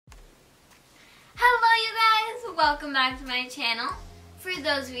welcome back to my channel. For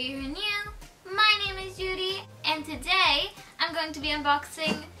those of you who are new, my name is Judy, and today I'm going to be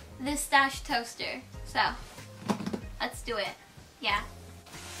unboxing this Dash toaster. So, let's do it. Yeah.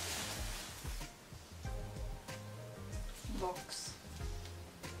 Box.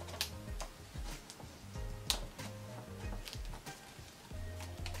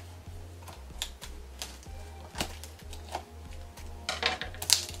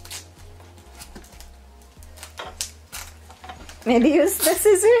 Maybe use the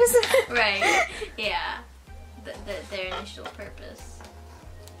scissors. Right, yeah. Their initial purpose.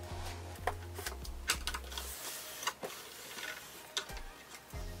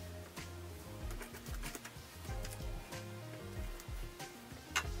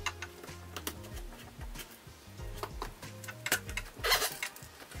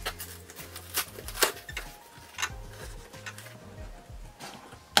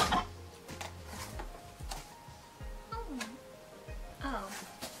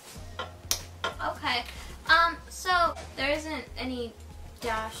 Okay, so there isn't any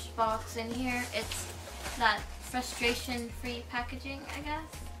Dash box in here. It's that frustration-free packaging, I guess.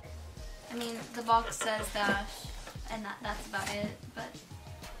 I mean, the box says Dash, and that's about it, but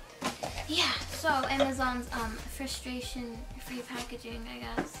yeah, so Amazon's frustration-free packaging, I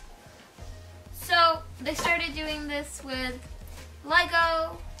guess. So they started doing this with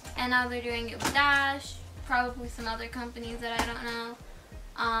Lego, and now they're doing it with Dash, probably some other companies that I don't know.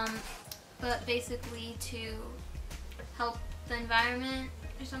 But basically to help the environment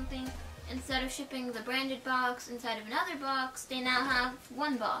or something, instead of shipping the branded box inside of another box, they now have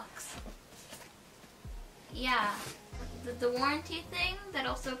one box. Yeah, the warranty thing that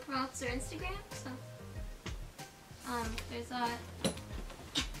also promotes their Instagram, so there's that.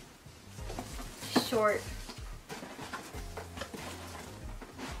 Short.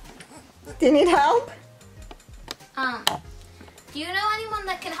 Do you need help? Do you know anyone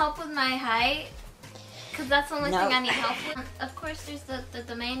that can help with my height? Because that's the only thing I need help with. Of course, there's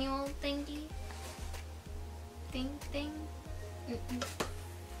the manual thingy.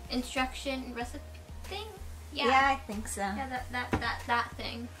 Instruction recipe thing? Yeah. Yeah, I think so. Yeah, that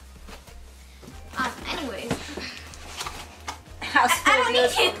thing. Anyways. House I don't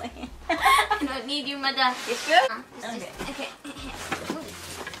need you. I I don't need you, madam. You sure? Okay.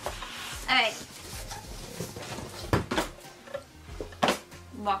 Alright.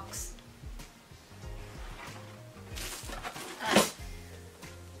 Box.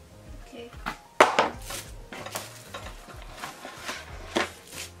 Okay.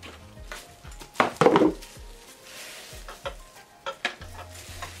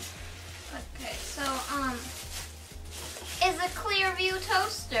 Okay, so is a Clearview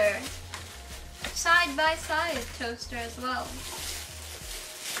toaster. Side by side toaster as well.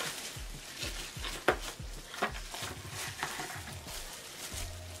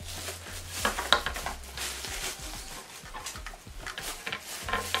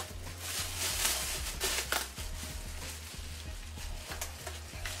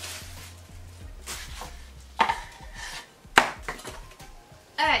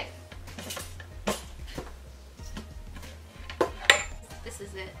 Alright. This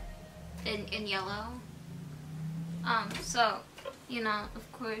is it. In yellow. So, you know,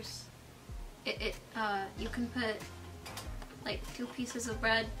 of course, you can put like 2 pieces of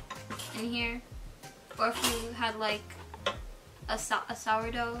bread in here. Or if you had like a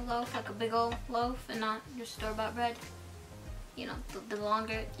sourdough loaf, like a big old loaf and not your store-bought bread, you know, the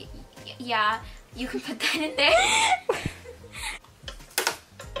longer, yeah, you can put that in there.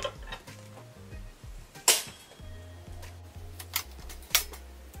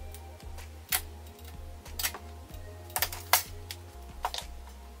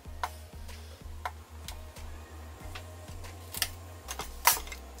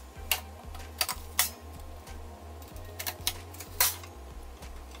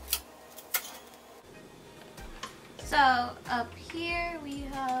 So up here we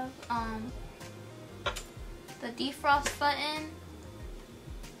have the defrost button,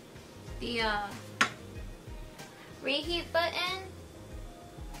 the reheat button,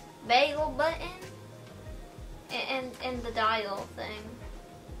 bagel button, and the dial thing,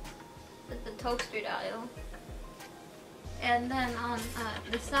 the toaster dial. And then on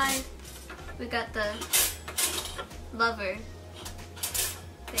this side we got the lever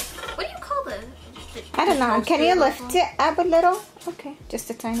thing. What do you call this? I don't know. Can you lift it up a little? Okay, just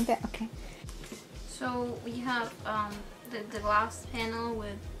a tiny bit. Okay. So we have the glass panel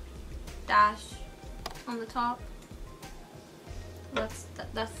with Dash on the top. That's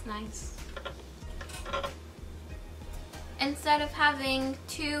nice. Instead of having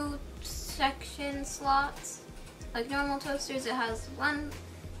 2 section slots, like normal toasters, it has one,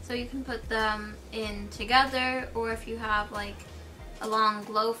 so you can put them in together, or if you have like a long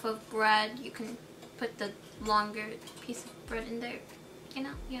loaf of bread, you can put the longer piece of bread in there, you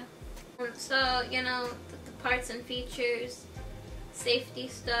know, yeah. So, you know, the parts and features, safety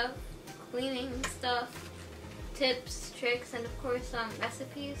stuff, cleaning stuff, tips, tricks, and of course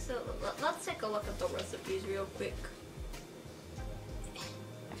recipes. So let's take a look at the recipes real quick.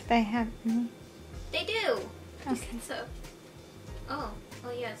 If they have any. They do. Okay. So, oh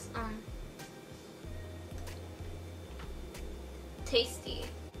yes. Tasty.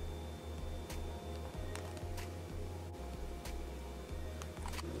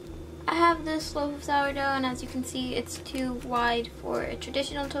 I have this loaf of sourdough, and as you can see, it's too wide for a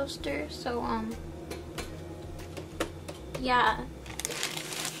traditional toaster. So yeah.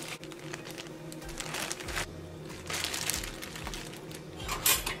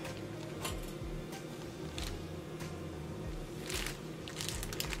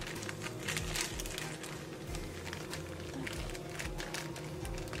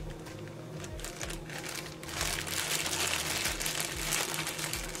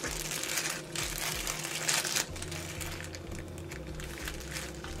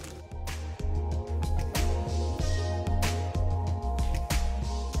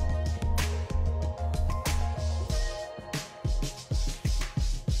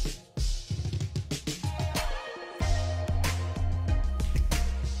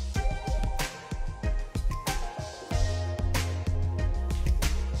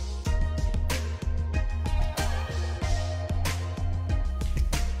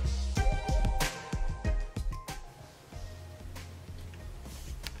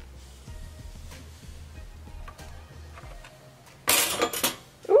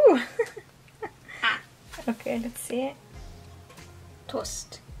 Okay, let's see it.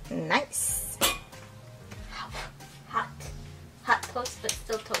 Toast. Nice. Hot toast, but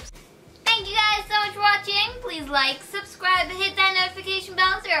still toast. Thank you guys so much for watching. Please like, subscribe, and hit that notification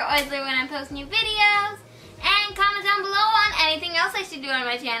bell so you're always there when I post new videos. And comment down below on anything else I should do on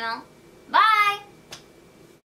my channel. Bye!